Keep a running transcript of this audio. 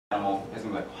animal, it's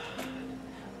gonna be like, what?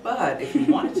 But if you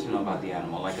wanted to know about the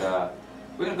animal, like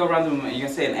we're gonna go around the room and you're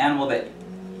gonna say an animal that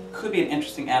could be an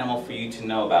interesting animal for you to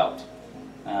know about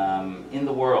in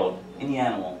the world, any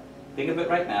animal. Think of it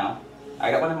right now.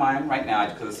 I got one in mind right now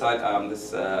because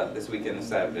this weekend is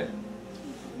Saturday.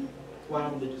 What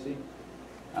animal did you see?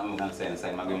 I'm gonna say in a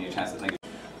second. I'm giving you a chance to think.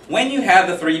 When you have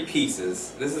the three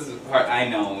pieces, this is the part I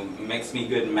know makes me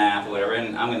good in math or whatever,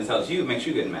 and I'm going to tell you it makes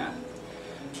you good in math.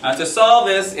 To solve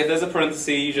this, if there's a parenthesis,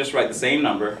 you just write the same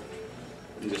number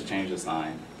and just change the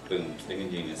sign. Boom, sticking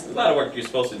genius. There's a lot of work you're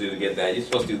supposed to do to get that. You're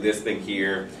supposed to do this thing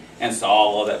here and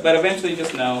solve all that, but eventually you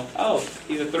just know, oh,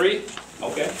 these are three?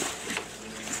 Okay.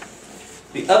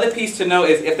 The other piece to know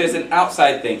is if there's an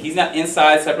outside thing. He's not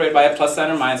inside, separated by a plus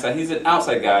sign or minus sign. He's an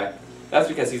outside guy. That's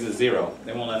because he's a zero.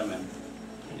 They won't let him in.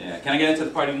 Yeah. Can I get into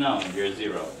the party? No. You're a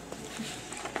zero.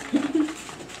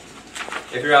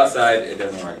 If you're outside, it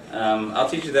doesn't work. I'll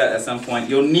teach you that at some point.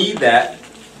 You'll need that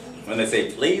when they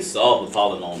say, please solve the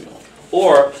polynomial.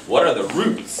 Or, what are the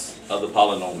roots of the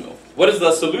polynomial? What is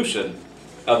the solution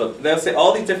of the... They'll say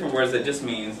all these different words that just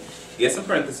means get some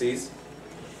parentheses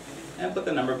and put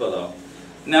the number below.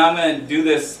 Now I'm going to do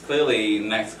this clearly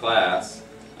next class.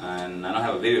 And I don't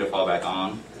have a video to fall back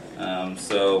on.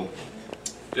 So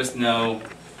just know...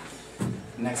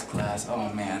 Next class,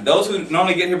 oh man. Those who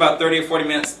normally get here about 30 or 40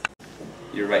 minutes,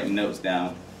 you're writing notes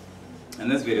down.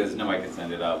 And this video, nobody can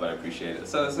send it out, but I appreciate it.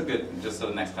 So it's a good, just so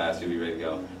the next class you'll be ready to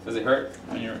go. Does it hurt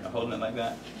when you're holding it like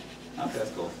that? Okay, that's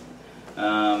cool.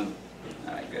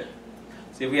 Alright, good.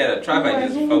 See, if we had a try by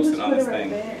just focusing on this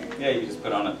thing. Yeah, you just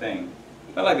put on a thing.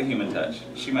 I like the human touch.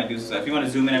 She might do stuff. If you want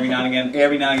to zoom in every now and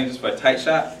again just for a tight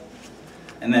shot,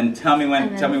 and then tell me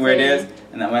where it is,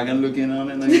 and that way I can look in on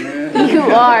it like that. You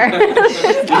are.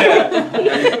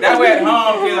 Yeah. That way at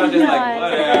home, you know, just like,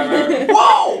 whatever.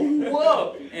 Whoa!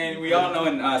 Whoa! And we all know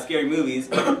in scary movies,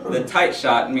 the tight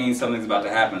shot means something's about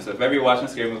to happen. So if ever you're watching a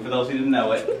scary movie, for those who didn't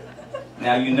know it,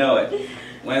 now you know it.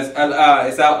 When it's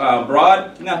out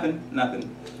broad, nothing.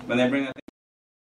 When they bring